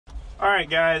All right,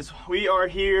 guys, we are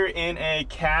here in a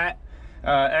cat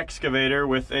excavator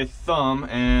with a thumb,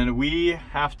 and we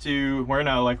have to, we're in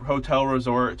a like hotel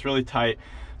resort. It's really tight,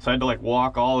 so I had to like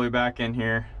walk all the way back in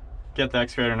here, get the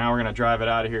excavator. Now we're gonna drive it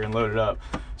out of here and load it up.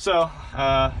 So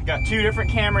got two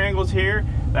different camera angles here,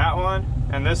 that one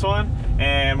and this one,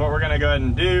 and what we're gonna go ahead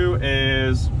and do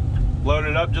is load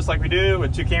it up just like we do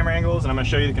with two camera angles, and I'm gonna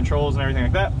show you the controls and everything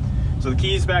like that. So the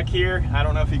key's back here. I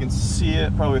don't know if you can see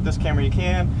it. Probably with this camera you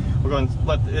can. We're going to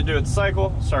let it do its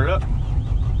cycle. Start it up.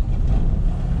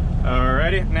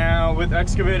 Alrighty. Now with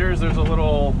excavators, there's a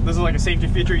little, this is like a safety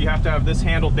feature. You have to have this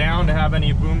handle down to have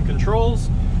any boom controls.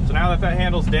 So now that that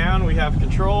handle's down, we have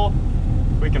control.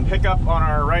 We can pick up on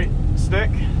our right stick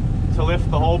to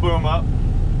lift the whole boom up.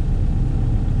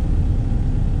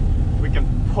 We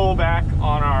can pull back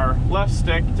on our left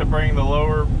stick to bring the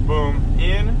lower boom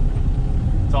in.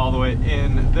 It's all the way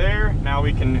in there. Now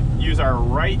we can use our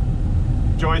right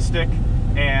joystick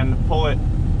and pull it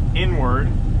inward,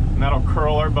 and that'll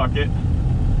curl our bucket.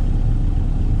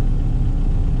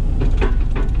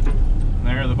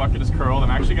 There, the bucket is curled. I'm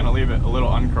actually gonna leave it a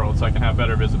little uncurled so I can have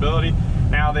better visibility.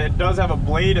 Now it does have a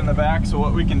blade in the back, so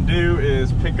what we can do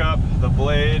is pick up the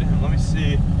blade. Let me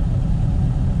see.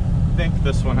 I think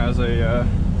this one has a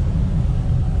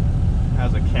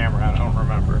camera. I don't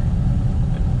remember.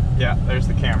 Yeah, there's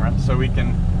the camera. So we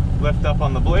can lift up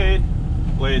on the blade,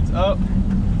 blade's up.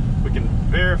 We can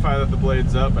verify that the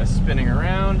blade's up by spinning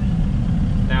around.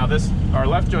 Now this, our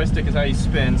left joystick is how you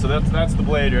spin, so that's the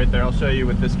blade right there. I'll show you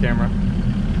with this camera.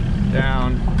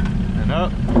 Down and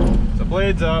up. So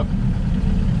blade's up,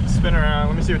 spin around.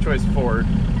 Let me see which way's forward.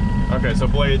 Okay, so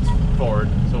blade's forward.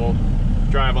 So we'll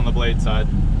drive on the blade side.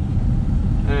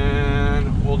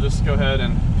 And we'll just go ahead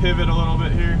and pivot a little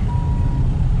bit here.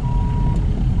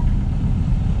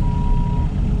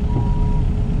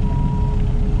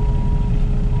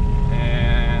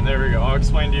 There we go. I'll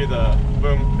explain to you the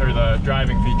boom or the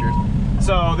driving features.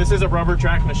 So this is a rubber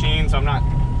track machine, so I'm not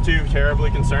too terribly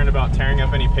concerned about tearing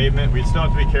up any pavement. We still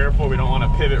have to be careful. We don't want to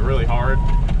pivot really hard,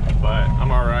 but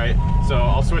I'm all right. So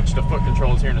I'll switch to foot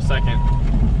controls here in a second.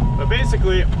 But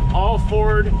basically, all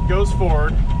forward goes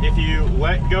forward. If you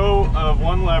let go of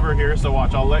one lever here, so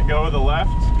watch, I'll let go of the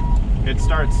left. It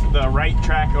starts, the right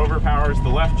track overpowers the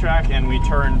left track, and we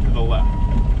turn to the left.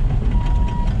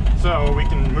 So we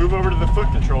can move over to the foot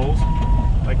controls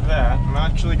like that. I'm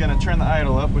actually going to turn the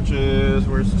idle up, which is,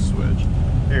 where's the switch?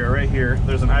 Here, right here.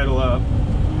 There's an idle up.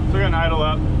 So we're going to idle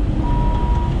up,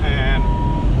 and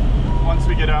once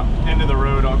we get out into the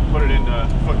road, I'll put it into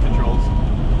foot controls.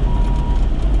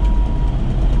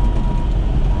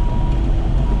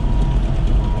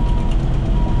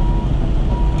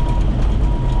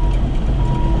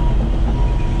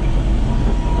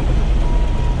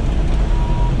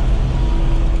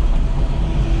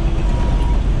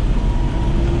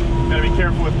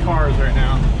 Careful with cars right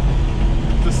now.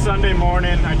 It's a Sunday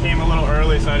morning. I came a little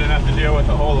early, so I didn't have to deal with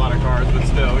a whole lot of cars, but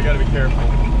still, we got to be careful.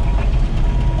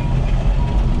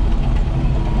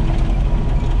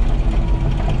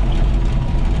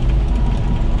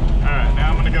 Alright,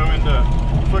 now I'm going to go into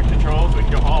foot controls. We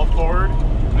can go all forward.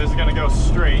 This is going to go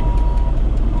straight.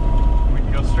 We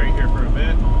can go straight here for a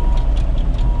bit.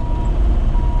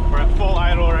 We're at full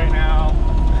idle right now.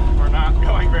 We're not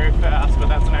going very fast, but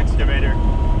that's an excavator.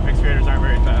 Excavators aren't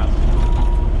very fast.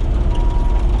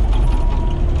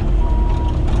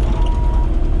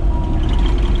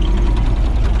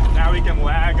 Now we can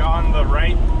lag on the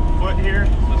right foot here.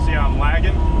 So see how I'm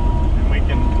lagging? And we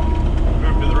can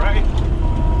move to the right.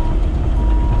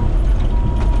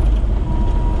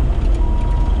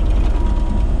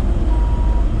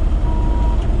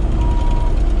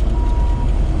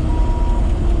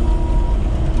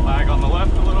 Lag on the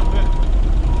left a little bit.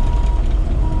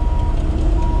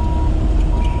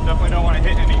 Definitely don't want to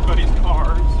hit anybody's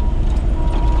cars.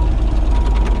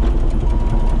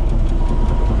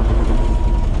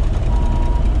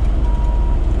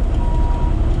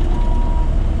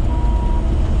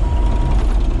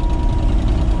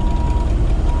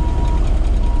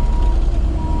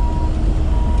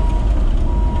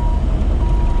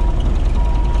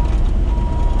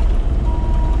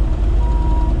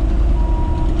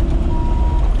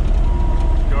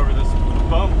 Go over this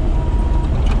bump.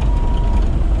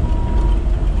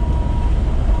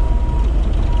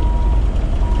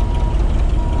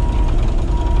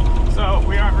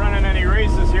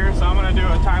 Here, so I'm going to do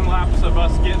a time lapse of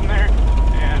us getting there,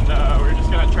 and we're just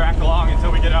going to track along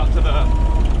until we get out to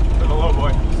the low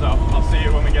boy. So I'll see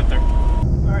you when we get there.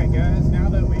 All right, guys. Now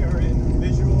that we are in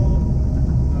visual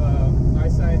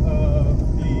eyesight of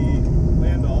the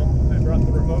Landoll, I brought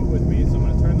the remote with me, so I'm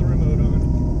going to turn the remote on,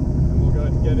 and we'll go go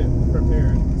ahead and get it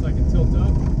prepared so I can tilt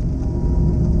up.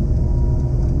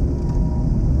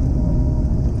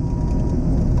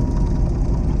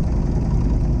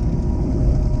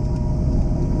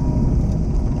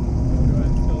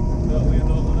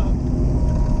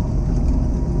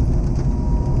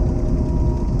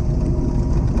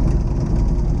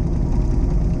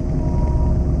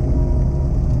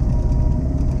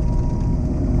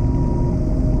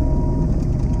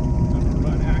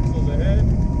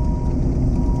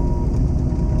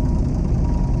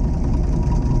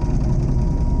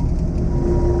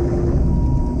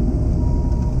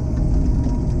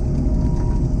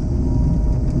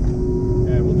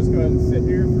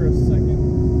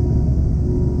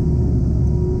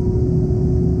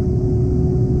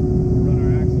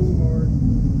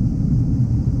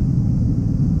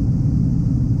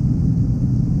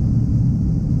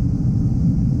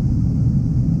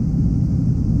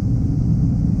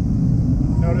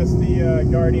 Notice the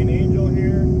guardian angel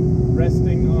here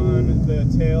resting on the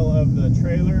tail of the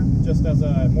trailer just as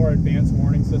a more advanced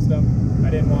warning system. I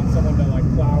didn't want someone to like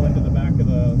plow into the back of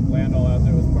the Landoll as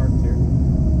it was parked here.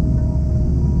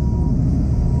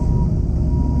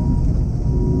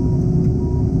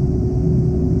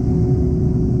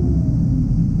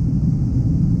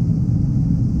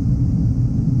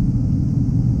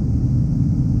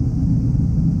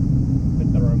 I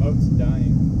think the remote's dying.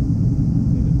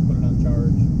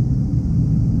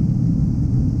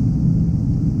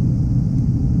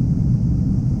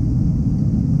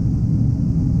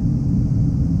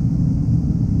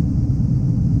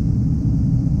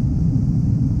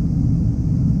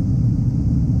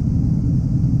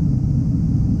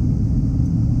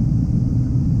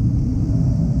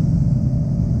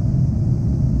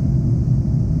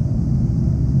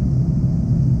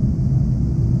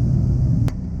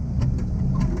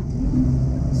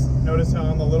 Notice how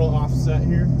I'm a little offset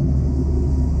here?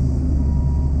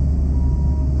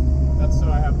 That's so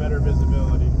I have better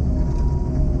visibility.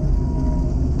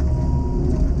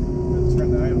 Let's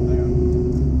turn the idle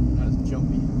down. Not as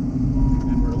jumpy.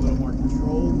 And we're a little more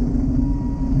controlled.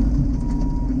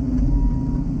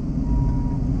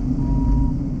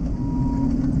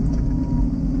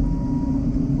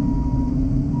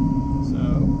 So,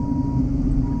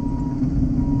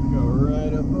 go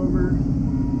right up over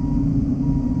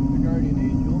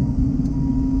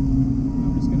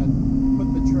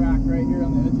right here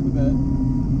on the edge of the bed.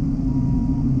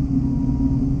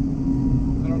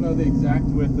 I don't know the exact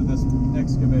width of this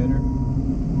excavator.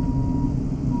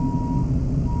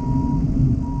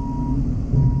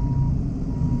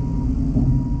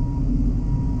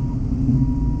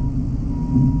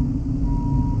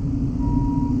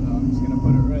 So I'm just going to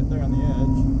put it right there on the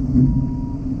edge.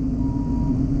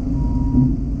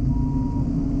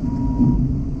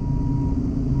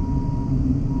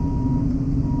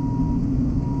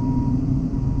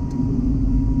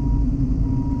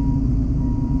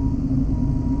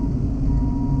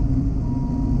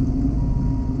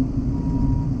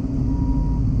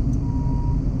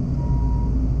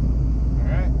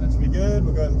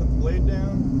 We'll go ahead and put the blade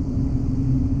down.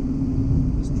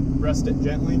 Just rest it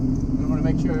gently. I want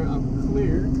to make sure I'm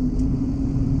clear.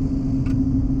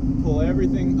 Pull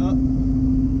everything up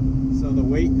so the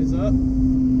weight is up.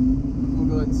 We'll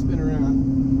go ahead and spin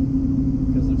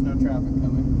around because there's no traffic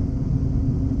coming.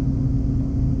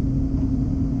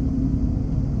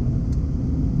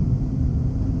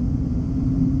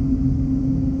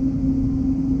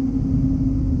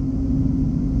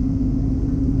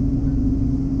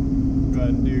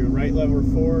 Do right lever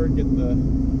forward, get the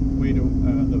weight of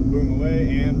the boom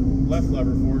away, and left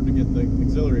lever forward to get the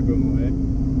auxiliary boom away.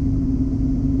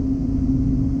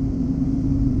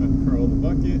 Go ahead and curl the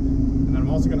bucket, and then I'm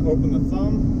also going to open the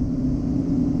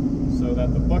thumb so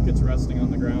that the bucket's resting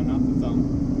on the ground, not the thumb.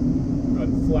 Go ahead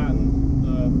and flatten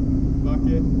the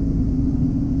bucket.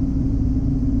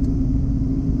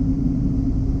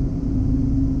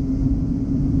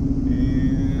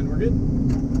 And we're good.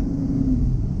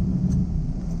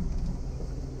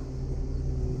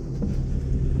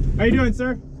 How you doing,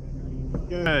 sir?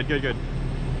 Good, good, good.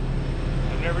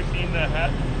 I've never seen the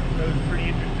hat. That was pretty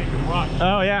interesting to watch.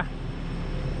 Oh, yeah.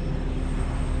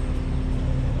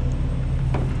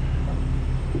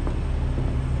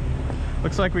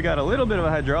 Looks like we got a little bit of a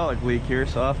hydraulic leak here,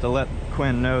 so I'll have to let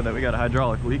Quinn know that we got a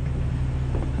hydraulic leak.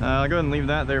 I'll go ahead and leave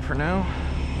that there for now.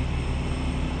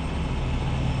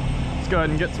 Let's go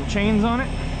ahead and get some chains on it.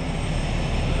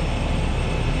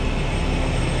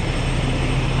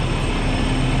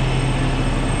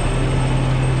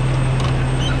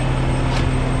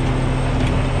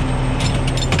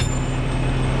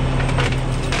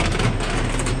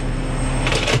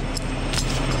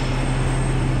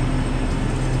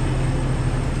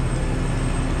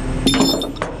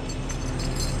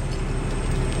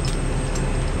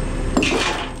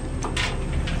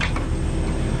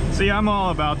 See, I'm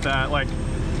all about that, like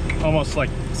almost like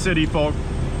city folk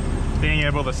being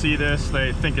able to see this.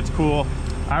 They think it's cool.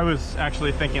 I was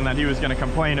actually thinking that he was going to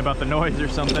complain about the noise or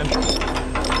something,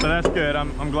 so that's good.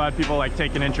 I'm glad people like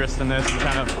take an interest in this and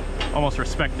kind of almost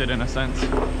respect it in a sense.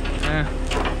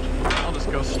 I'll just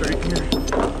go straight here.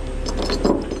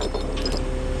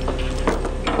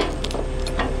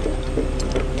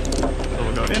 So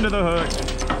we'll go into the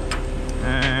hook,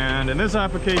 and in this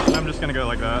application I'm just going to go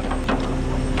like that.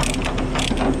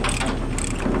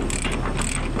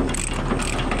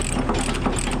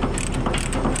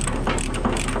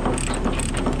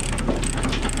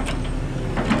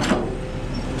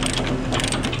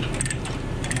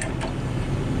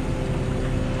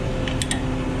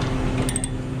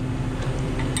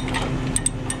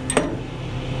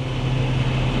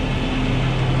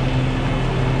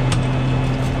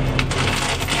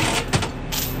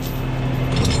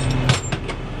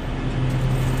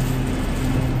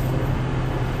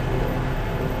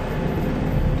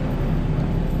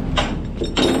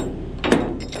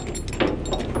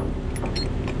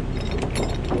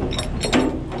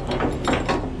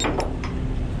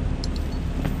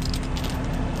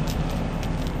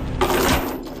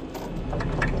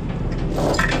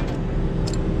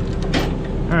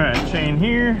 Chain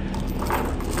here.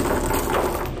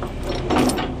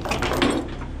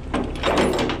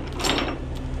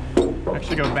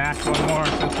 Actually go back one more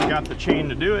since we got the chain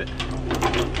to do it.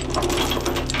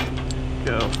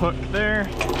 Go hook there,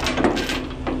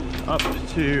 up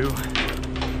to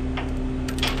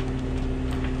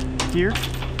here.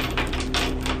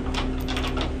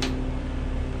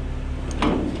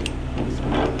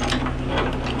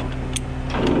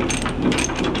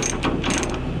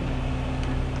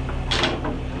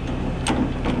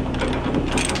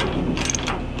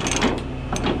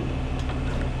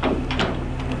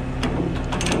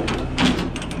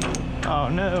 Oh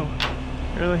no,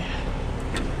 really?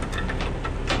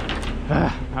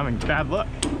 Having bad luck.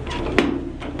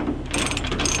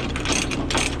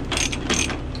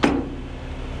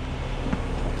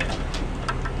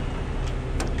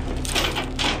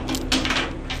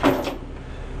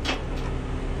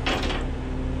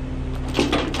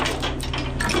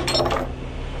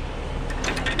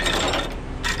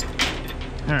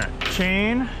 All right,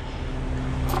 chain,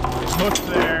 hook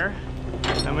there,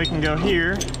 and we can go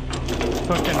here,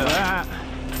 hook into that,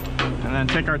 and then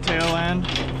take our tail end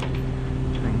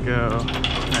and go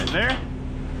right there,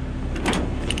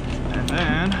 and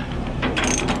then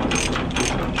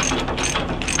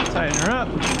tighten her up.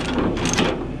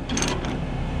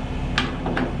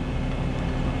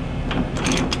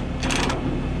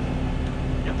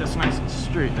 Get this nice and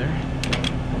straight there.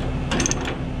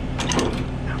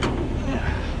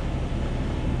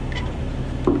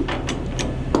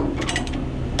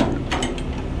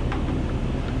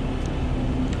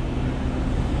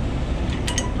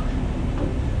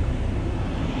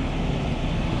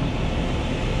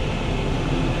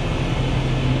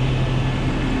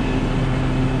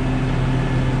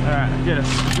 Get a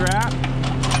strap,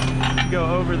 go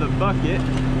over the bucket.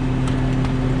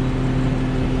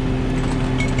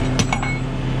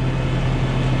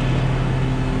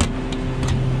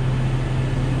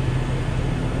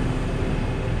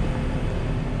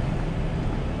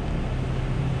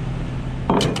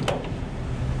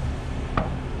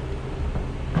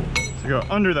 So go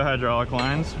under the hydraulic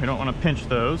lines. We don't want to pinch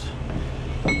those.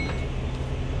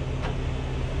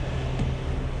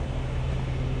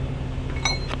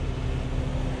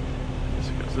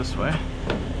 This way.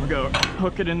 We'll go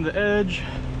hook it in the edge.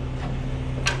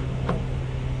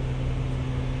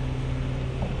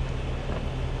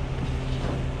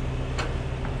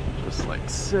 Just like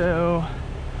so.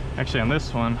 Actually on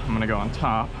this one, I'm gonna go on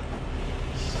top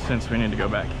since we need to go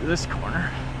back to this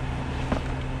corner.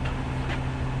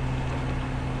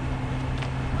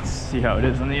 Let's see how it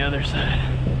is on the other side.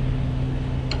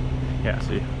 Yeah,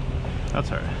 see,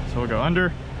 that's all right. So we'll go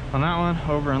under on that one,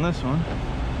 over on this one.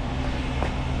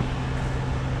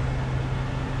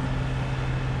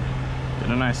 Get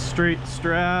a nice straight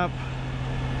strap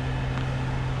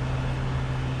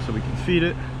so we can feed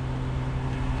it.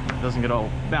 It doesn't get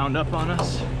all bound up on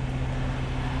us.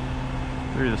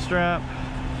 Through the strap.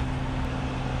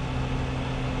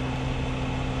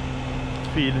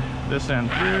 Feed this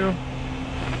end through.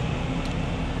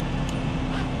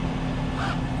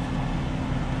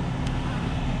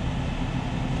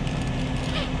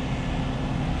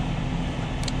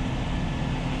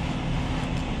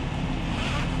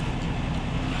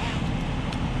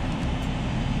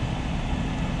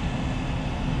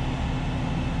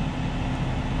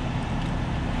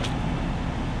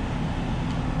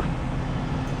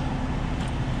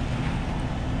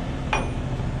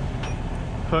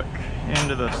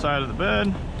 into the side of the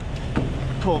bed,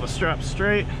 pull the strap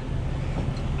straight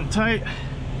and tight,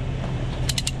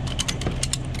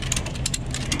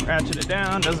 ratchet it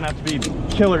down. Doesn't have to be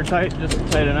killer tight, just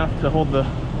tight enough to hold the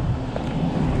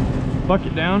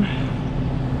bucket down.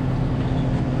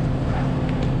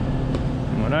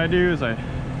 And what I do is I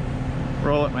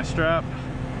roll up my strap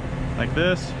like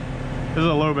this. This is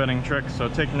a low bedding trick, so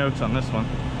take notes on this one.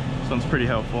 This one's pretty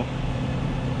helpful.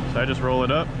 So I just roll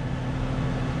it up.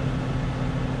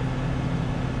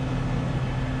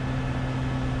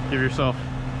 Give yourself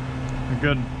a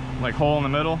good like hole in the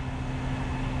middle.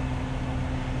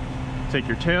 Take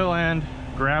your tail end,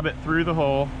 grab it through the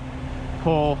hole,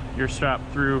 pull your strap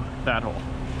through that hole.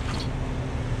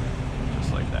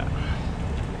 Just like that.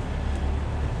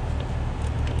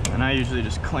 And I usually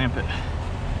just clamp it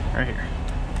right here.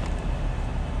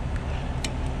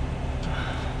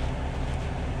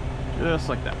 Just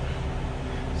like that.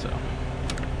 So,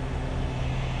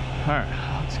 all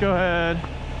right, let's go ahead,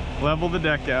 level the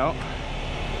deck out.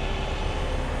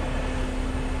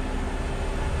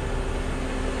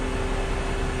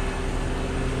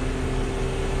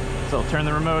 So I'll turn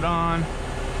the remote on,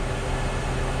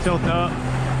 tilt up,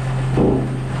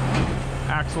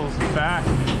 axles back.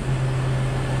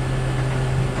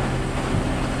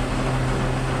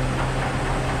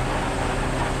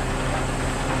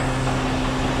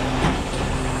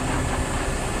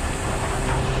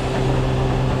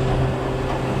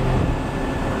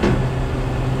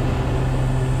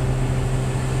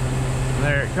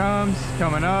 There it comes,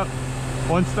 coming up.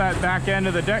 Once that back end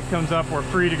of the deck comes up, we're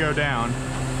free to go down.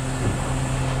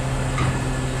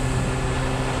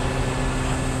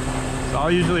 So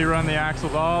I'll usually run the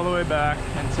axles all the way back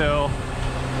until,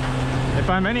 if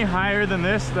I'm any higher than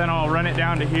this, then I'll run it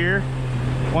down to here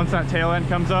once that tail end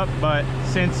comes up. But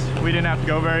since we didn't have to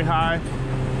go very high,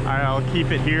 I'll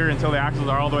keep it here until the axles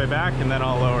are all the way back, and then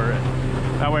I'll lower it.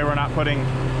 That way we're not putting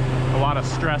a lot of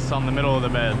stress on the middle of the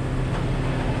bed.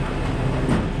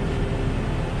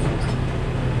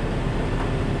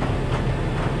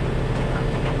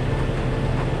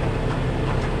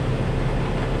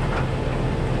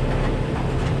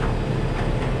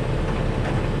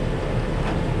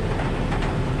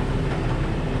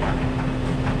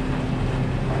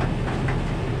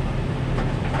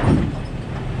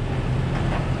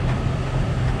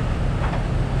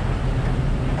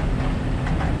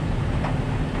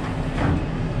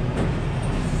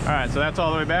 Alright, so that's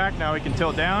all the way back. Now we can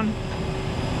tilt down.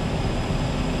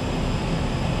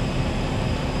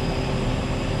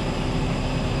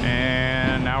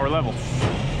 And now we're level.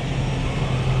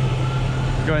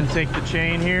 Go ahead and take the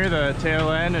chain here, the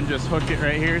tail end, and just hook it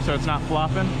right here so it's not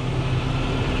flopping.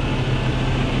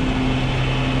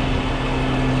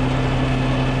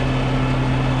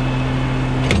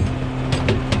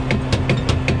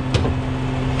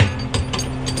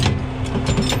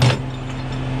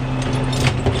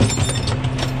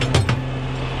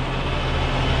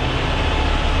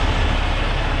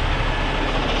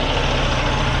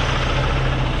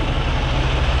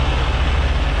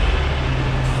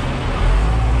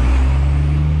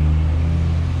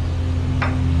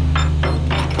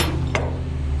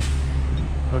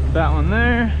 That one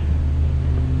there,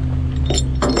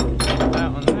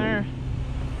 that one there.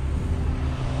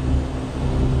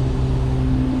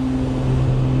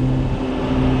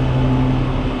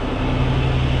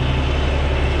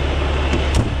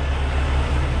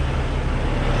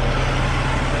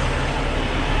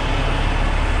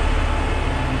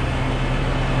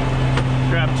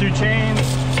 Grab 2 chains.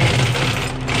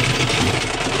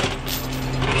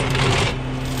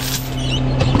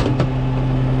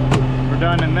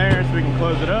 Done in there, so we can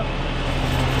close it up.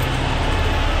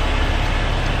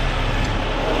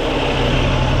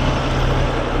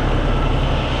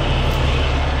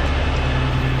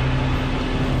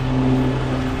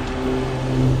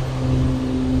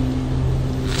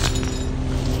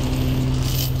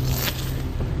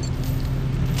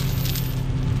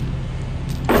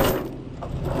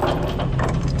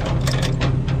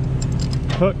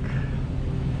 Hook.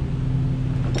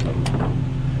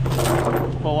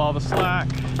 Pull all the slack.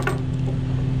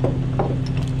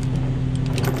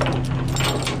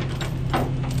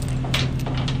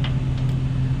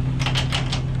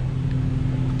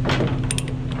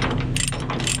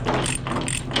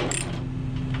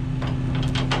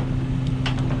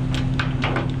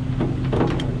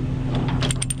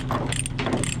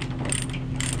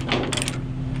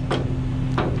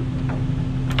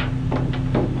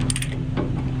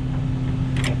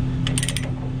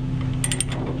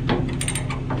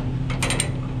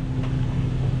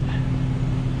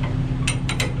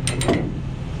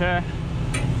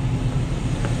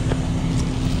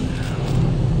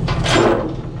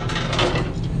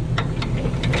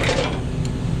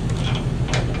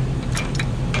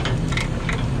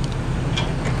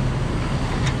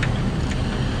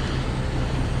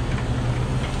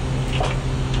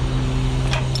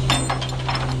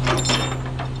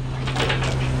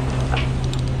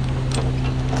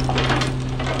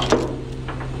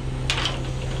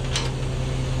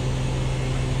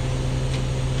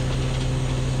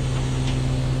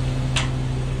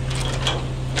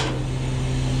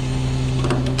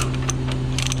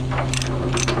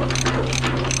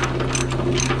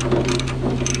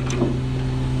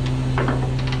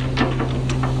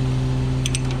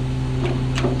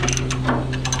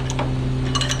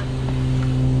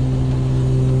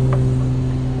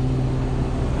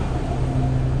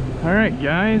 All right,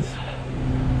 guys.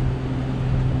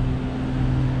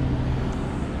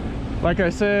 Like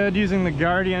I said, using the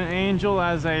Guardian Angel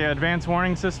as a advanced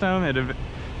warning system,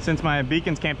 since my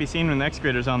beacons can't be seen when the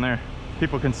excavator's on there,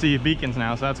 people can see beacons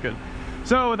now, so that's good.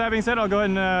 So with that being said, I'll go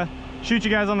ahead and shoot you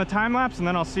guys on the time lapse, and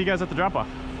then I'll see you guys at the drop off.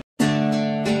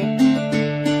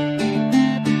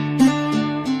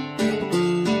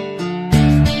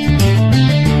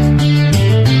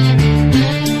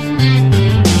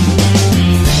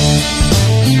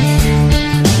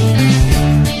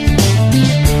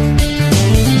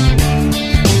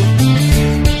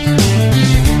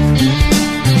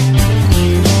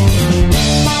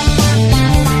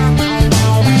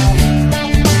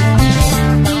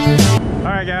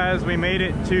 We made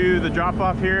it to the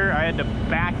drop-off here. I had to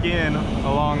back in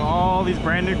along all these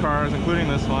brand new cars, including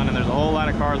this one, and there's a whole lot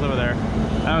of cars over there.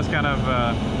 That was kind of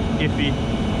iffy.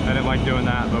 I didn't like doing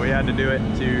that, but we had to do it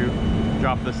to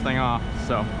drop this thing off.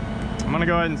 So I'm gonna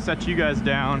go ahead and set you guys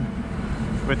down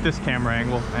with this camera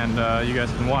angle, and you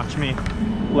guys can watch me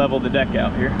level the deck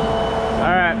out here.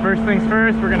 All right, first things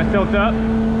first, we're gonna tilt up.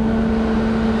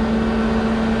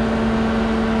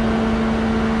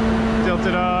 Tilt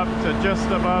it up to just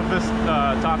above this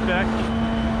top deck.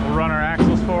 We'll run our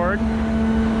axles forward.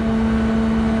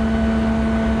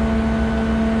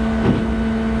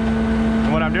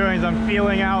 And what I'm doing is I'm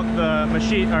feeling out the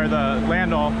machine, or the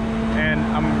Landoll, and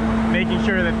I'm making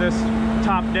sure that this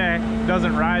top deck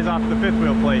doesn't rise off the fifth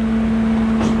wheel plate.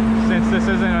 Since this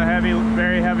isn't a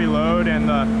very heavy load, and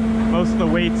most of the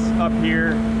weight's up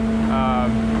here,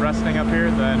 resting up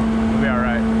here, then we'll be all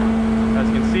right. As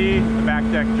you can see, the back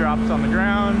deck drops on the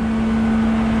ground,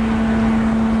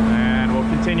 and we'll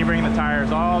continue bringing the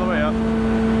tires all the way up,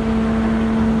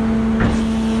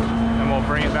 and we'll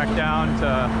bring it back down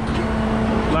to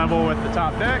level with the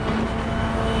top deck.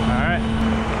 All right.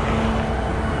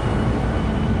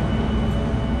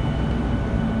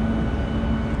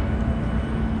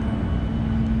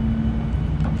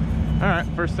 All right,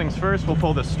 first things first, we'll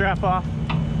pull this strap off.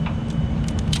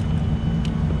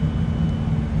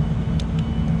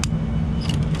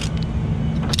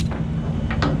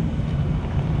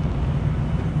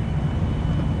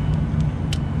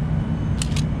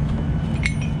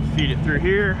 Feed it through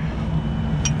here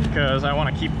because I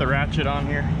want to keep the ratchet on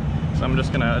here, so I'm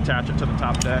just going to attach it to the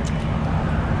top deck.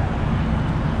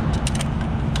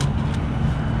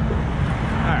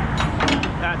 Alright,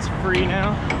 that's free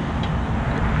now.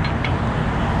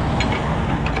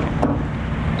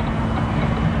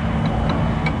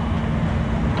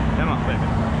 Come on, baby.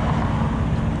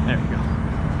 There we go.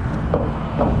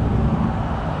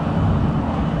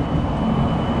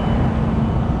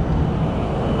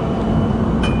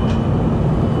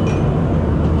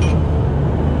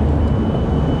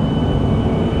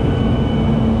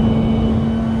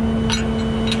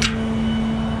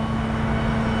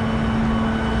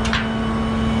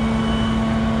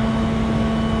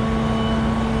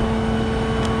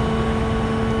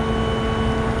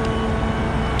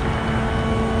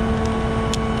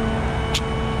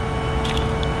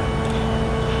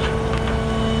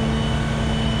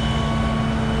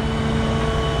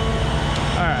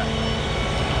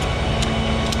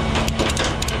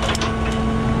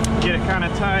 Kind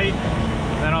of tight,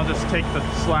 then I'll just take the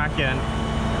slack end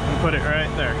and put it right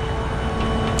there.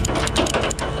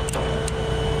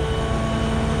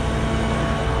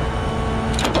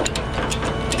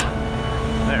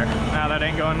 There, now that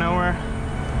ain't going nowhere.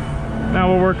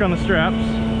 Now we'll work on the straps.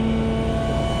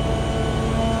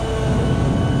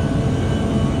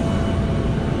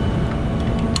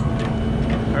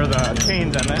 Or the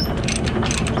chains, I meant.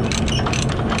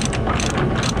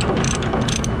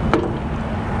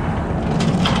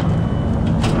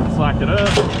 Slack it up.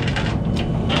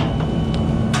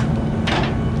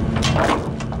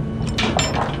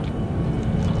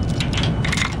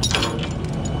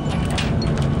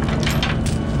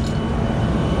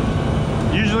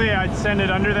 Usually I'd send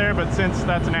it under there, but since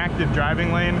that's an active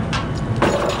driving lane,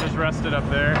 just rest it up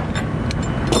there.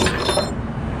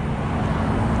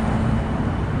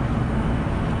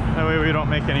 That way we don't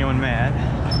make anyone mad.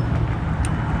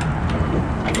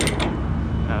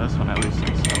 Now this one at least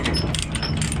is.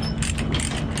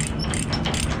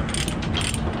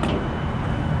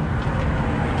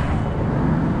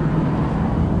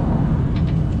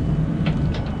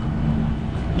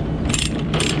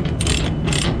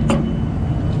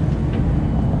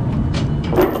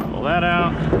 That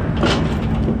out.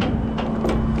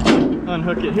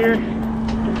 unhook it here.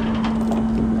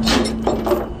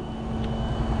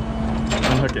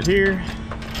 Unhook it here.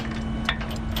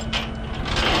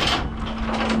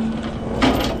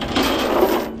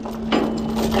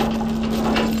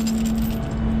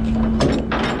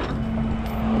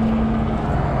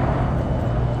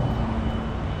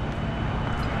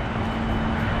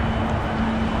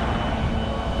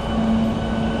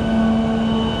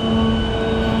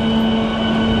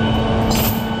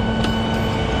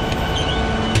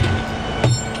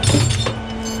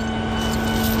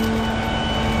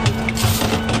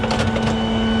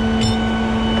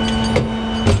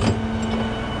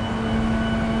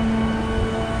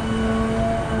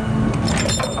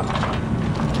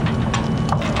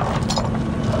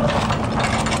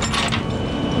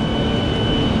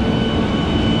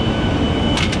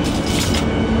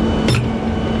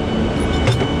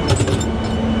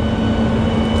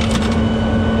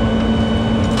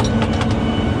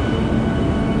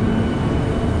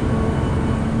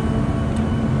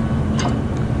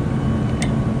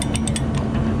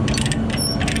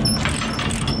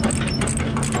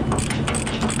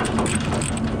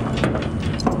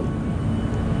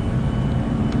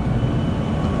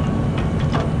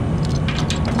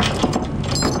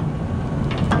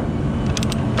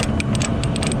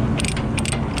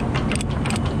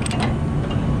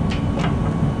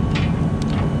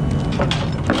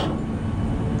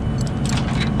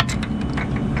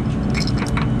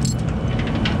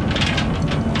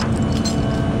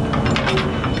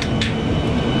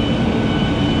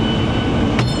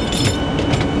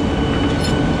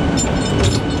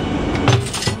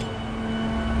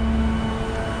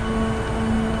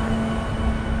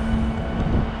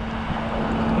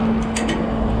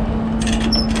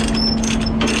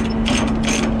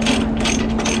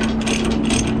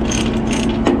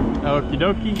 Okie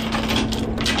dokie.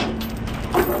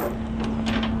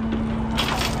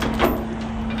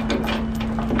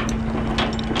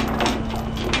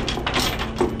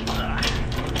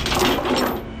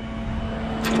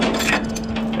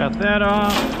 Got that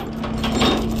off.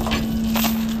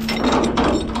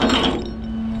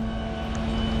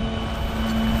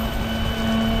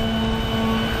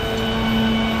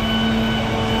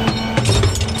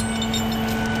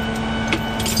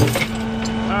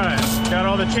 Got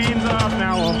all the chains off.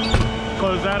 Now we'll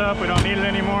close that up. We don't need it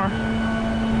anymore.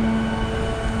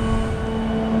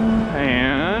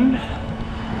 And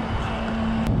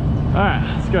all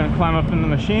right, let's go and climb up in the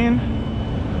machine.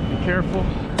 Be careful.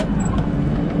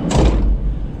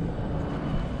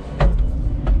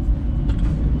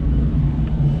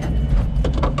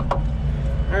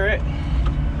 All right,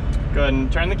 go ahead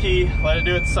and turn the key. Let it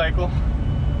do its cycle.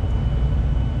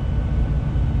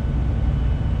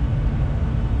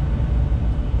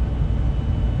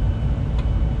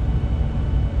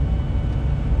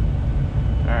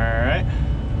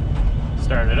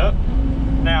 Start it up.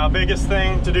 Now, biggest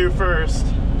thing to do first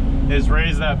is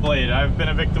raise that blade. I've been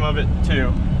a victim of it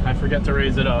too. I forget to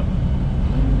raise it up.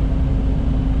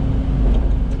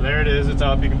 So there it is, it's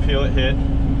up, you can feel it hit.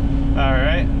 All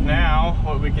right, now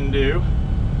what we can do,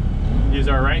 use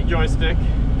our right joystick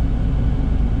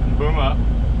and boom up.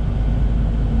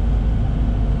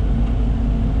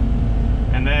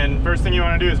 And then first thing you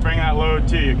want to do is bring that load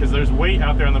to you, because there's weight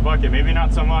out there on the bucket. Maybe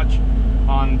not so much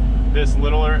on this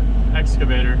littler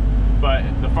excavator, but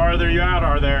the farther you out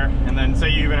are there, and then say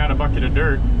you even had a bucket of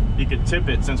dirt, you could tip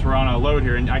it since we're on a load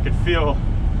here, and I could feel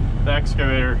the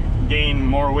excavator gain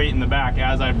more weight in the back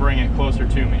as I bring it closer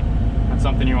to me. That's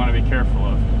something you want to be careful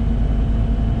of.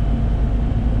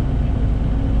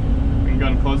 We can go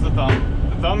and close the thumb.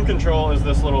 The thumb control is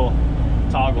this little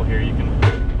toggle here. You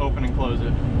can open and close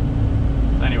it.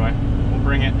 So anyway, we'll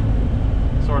bring it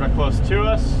sort of close to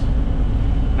us.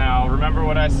 Now, remember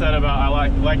what I said about I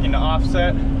liking to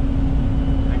offset?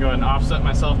 I go ahead and offset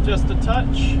myself just a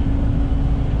touch,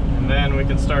 and then we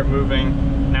can start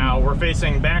moving. Now, we're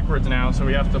facing backwards now, so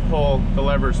we have to pull the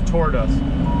levers toward us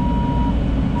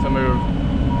to move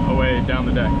away down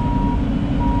the deck.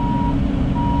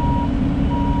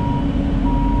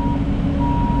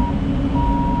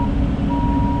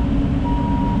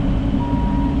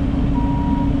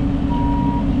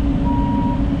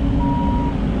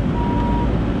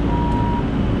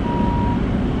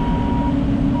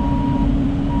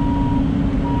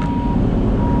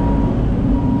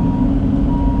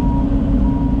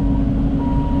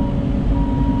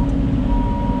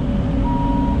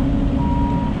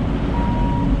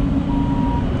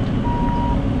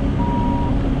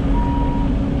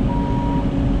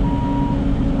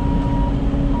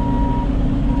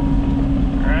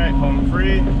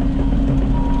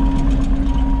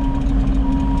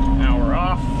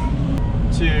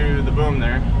 the boom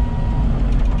there.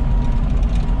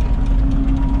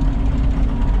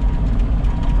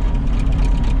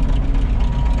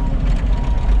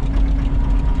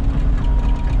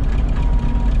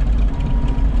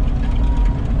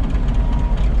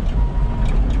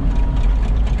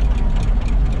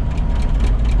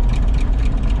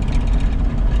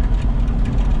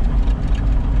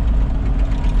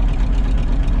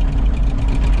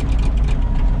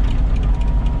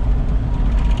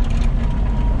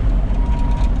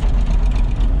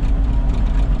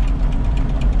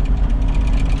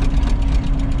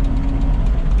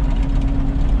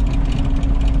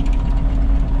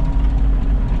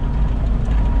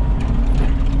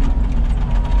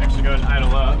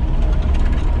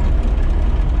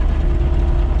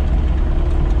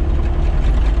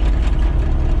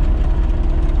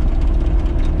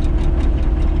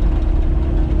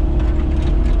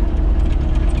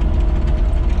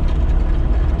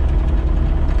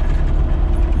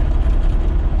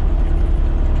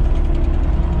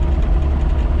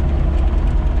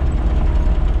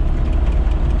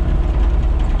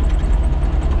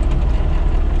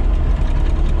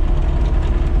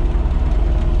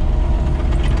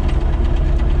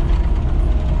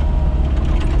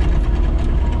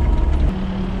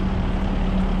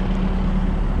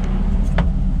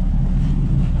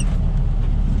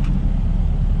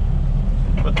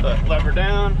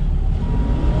 Down.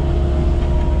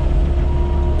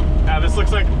 Now this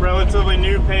looks like relatively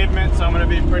new pavement, so I'm going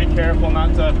to be pretty careful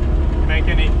not to make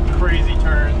any crazy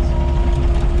turns.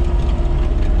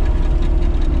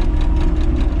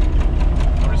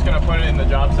 I'm just going to put it in the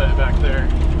job site back there.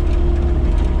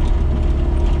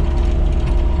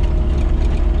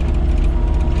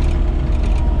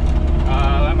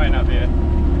 That might not be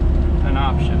an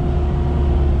option.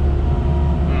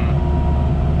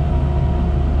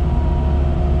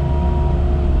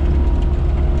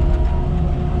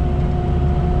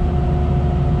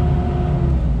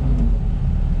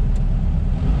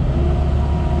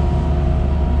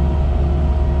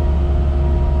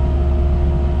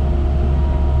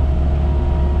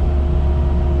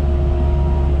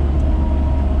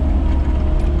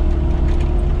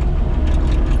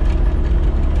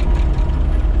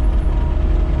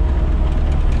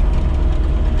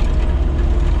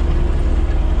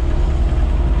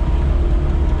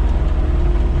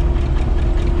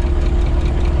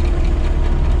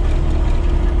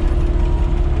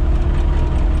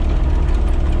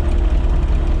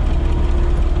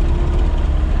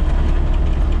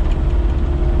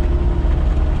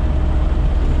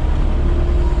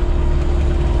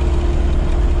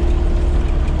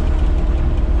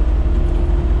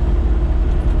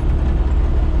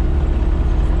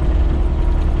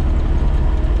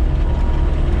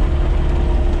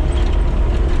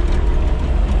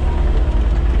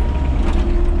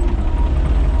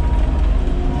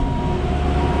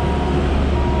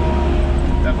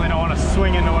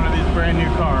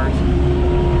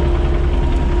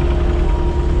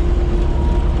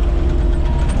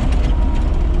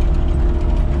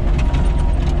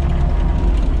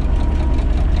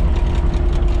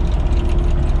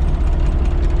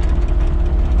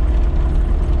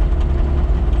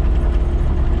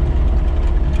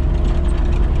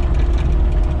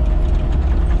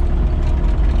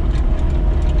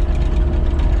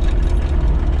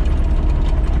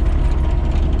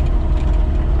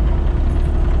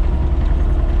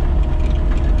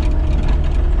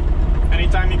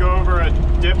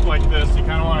 Like this, you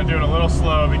kind of want to do it a little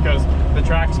slow because the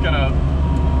track's gonna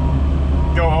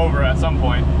go over at some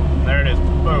point. There it is,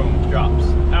 boom, drops.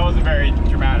 That wasn't very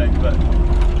dramatic, but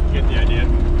you get the idea.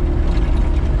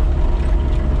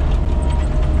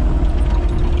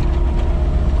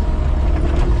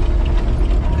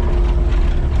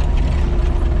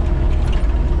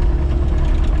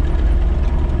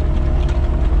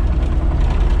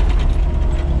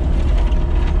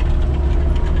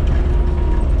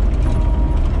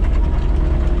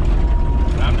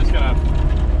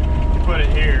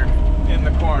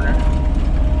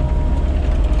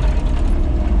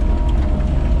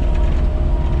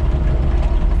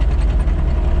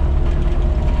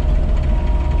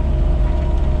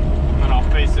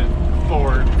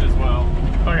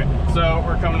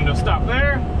 Stop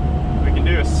there. We can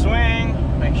do a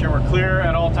swing. Make sure we're clear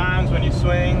at all times when you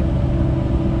swing.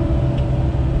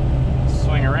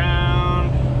 Swing around.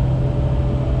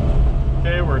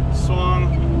 Okay, we're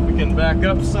swung. We can back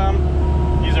up some.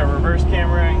 Use our reverse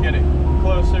camera and get it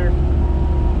closer.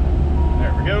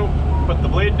 There we go. Put the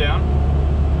blade down.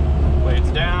 Blade's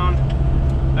down.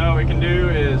 Now what we can do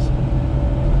is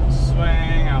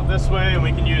swing out this way, and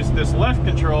we can use this left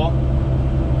control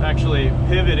actually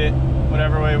pivot it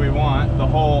whatever way we want, the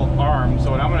whole arm.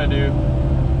 So what I'm gonna do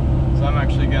is I'm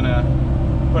actually gonna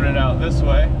put it out this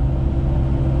way.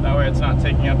 That way it's not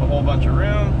taking up a whole bunch of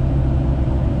room.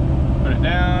 Put it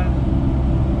down.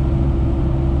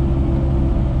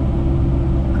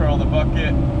 Curl the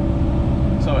bucket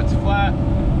so it's flat.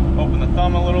 Open the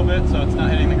thumb a little bit so it's not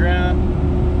hitting the ground.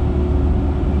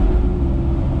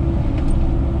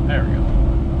 There we go.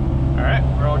 All right,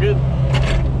 we're all good.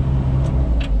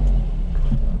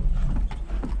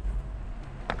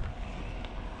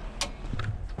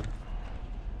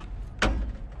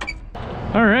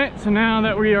 All right, so now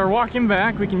that we are walking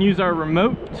back, we can use our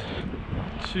remote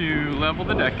to level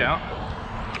the deck out.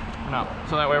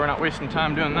 So that way we're not wasting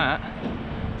time doing that.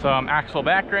 So I'm axle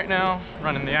back right now,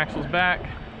 running the axles back.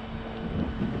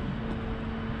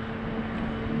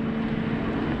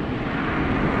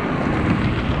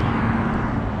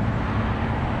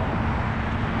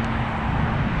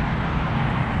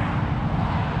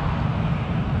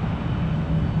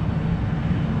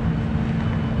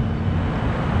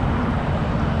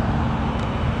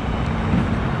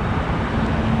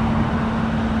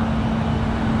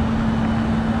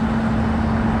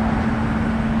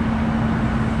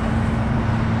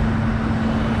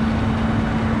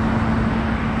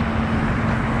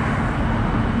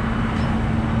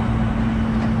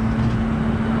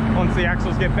 Once the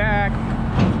axles get back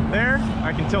there,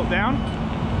 I can tilt down,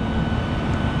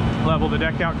 level the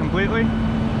deck out completely,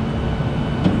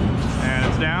 and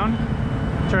it's down.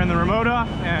 Turn the remote off,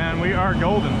 and we are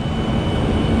golden.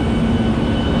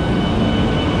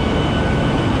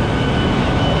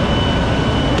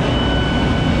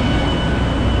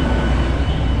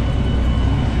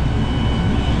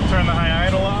 Turn the high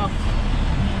idle off,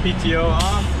 PTO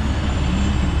off.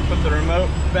 Put the remote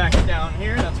back down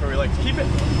here. That's where we like to keep it.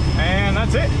 And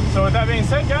that's it. So with that being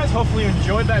said, guys, hopefully you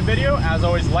enjoyed that video. As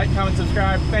always, like, comment,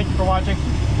 subscribe. Thank you for watching.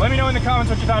 Let me know in the comments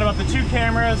what you thought about the 2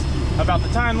 cameras, about the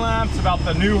time lapse, about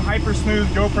the new hyper smooth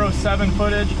GoPro 7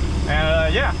 footage.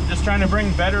 And yeah, just trying to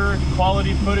bring better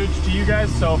quality footage to you guys.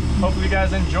 So hopefully you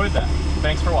guys enjoyed that.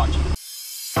 Thanks for watching.